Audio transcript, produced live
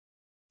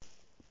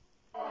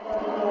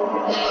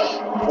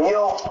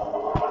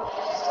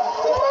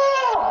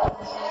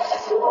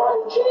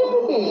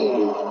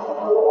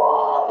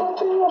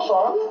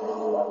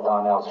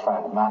Darnell's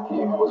friend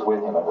Matthew was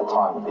with him at the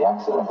time of the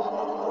accident.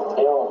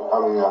 Yo.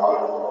 I mean,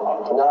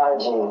 Nah,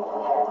 G.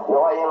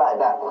 No, why you like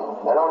that?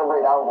 I don't want to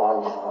break down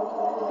one.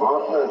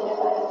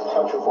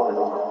 touch your boy,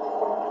 though.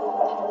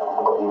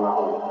 I got you,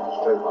 man.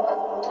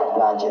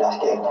 Nah, G, that's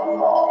gay.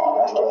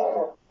 That's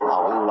gay.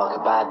 Oh, we look like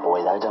a bad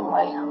boy, though, don't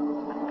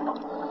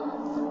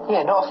we?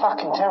 Yeah, not a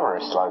fucking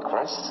terrorist, though,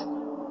 Chris.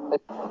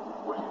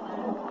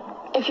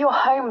 If you're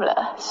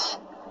homeless,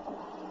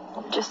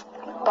 just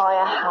buy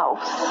a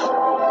house.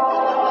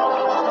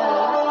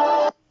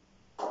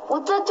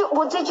 What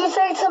did you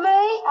say to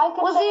me?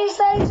 What did you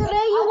say to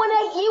me? You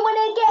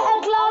wanna get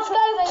a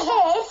Glasgow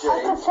kiss? I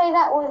could say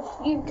that with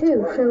you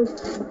too, so...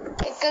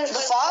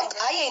 Fuck,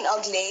 I ain't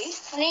ugly.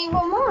 Neither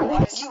am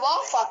I. You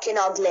are fucking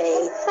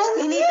ugly.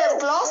 You need them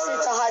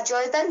glasses to hide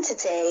your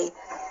identity.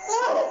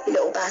 You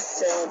little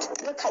bastard.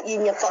 Look at you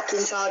in your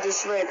fucking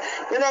childish room.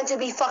 You're meant to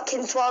be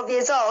fucking 12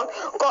 years old.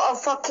 Got a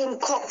fucking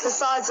cock the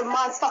size of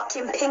my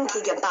fucking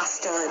pinky, you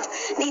bastard.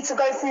 Need to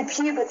go through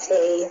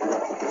puberty.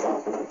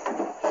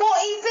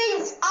 What he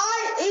thinks?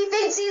 He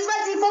thinks he's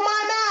ready for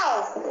my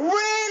mouth.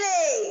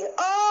 Really?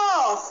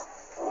 Oh.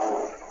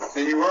 So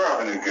you were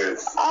having a good.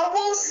 I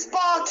will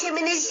spark him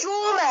in his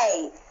jaw,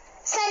 mate.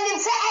 Send him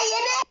to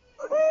A&E.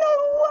 No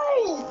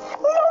way!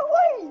 No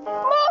way!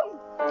 Mum!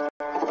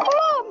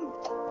 Mum!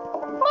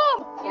 Mum!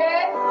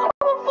 Yeah?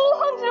 I'm on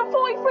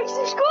 443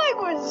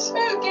 subscribers!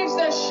 Who gives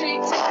a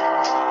shit?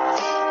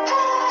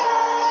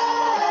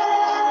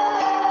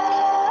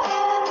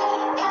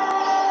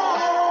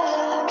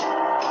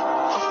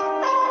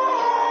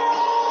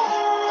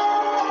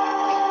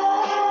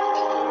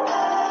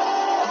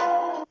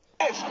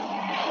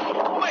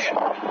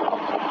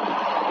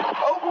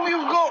 How come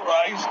you've got,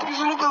 right?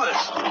 Just look at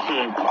this.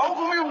 How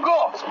come you've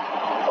got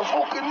a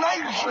fucking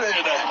nail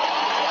strainer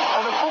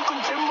and a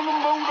fucking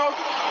Timberland bulldog?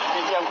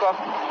 I've got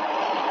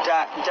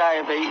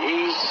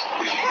diabetes.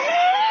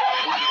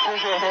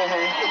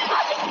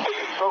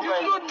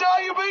 You've got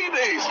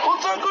diabetes?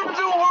 What's that got to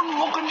do with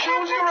fucking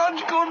shoes you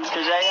ranch guns?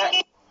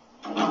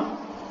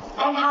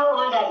 And how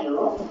old are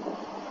you?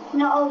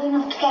 Not old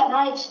enough to get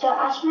married, so don't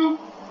ask me.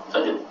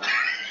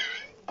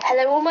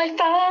 Hello all my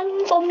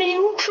fans on the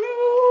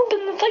YouTube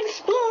and the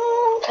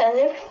Facebook and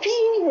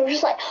everything,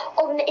 just like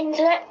on the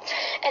internet.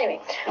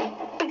 Anyway,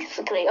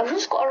 basically, I've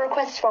just got a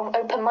request from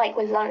Open Mic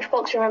with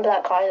Lunchbox. Remember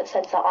that guy that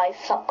said that I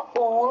suck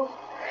ball?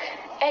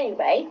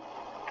 Anyway,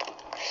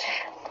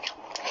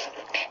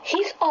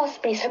 he's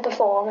asked me to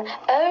perform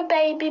Oh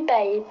Baby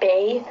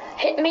Baby,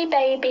 Hit Me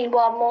Baby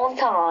One More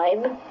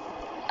Time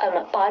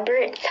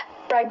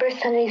by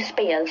Britney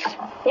Spears.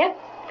 Yeah.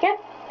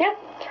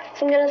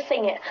 So I'm gonna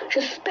sing it,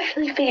 just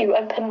especially for you,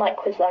 Open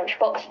Mic with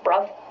Lunchbox,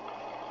 bruv.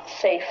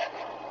 Safe.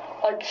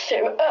 I'm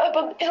so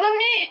urban,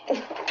 isn't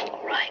it?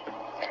 Right,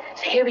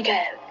 so here we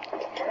go.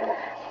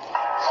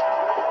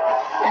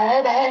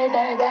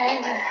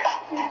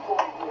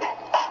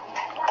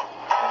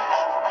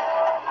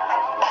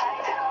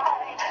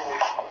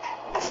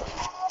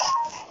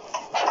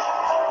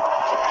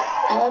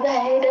 Oh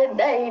baby,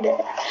 baby,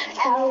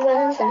 how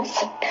was I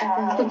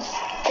supposed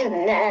to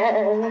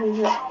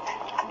know?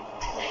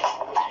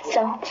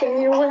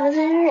 Something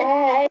wasn't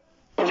right.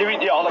 Would you eat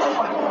the olive?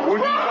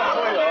 What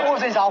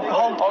was his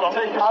alcohol? Hold on. I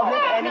want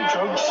any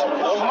drugs.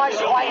 My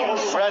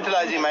clients.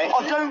 Congratulating, mate.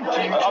 I don't do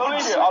drugs. I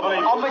believe you, I believe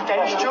you. I'm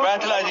against drugs.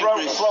 Congratulating,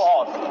 Chris. Slow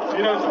hard.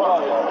 You know it's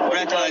hard.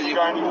 Congratulating.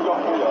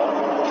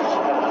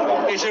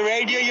 It's a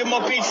radio, you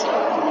muppets.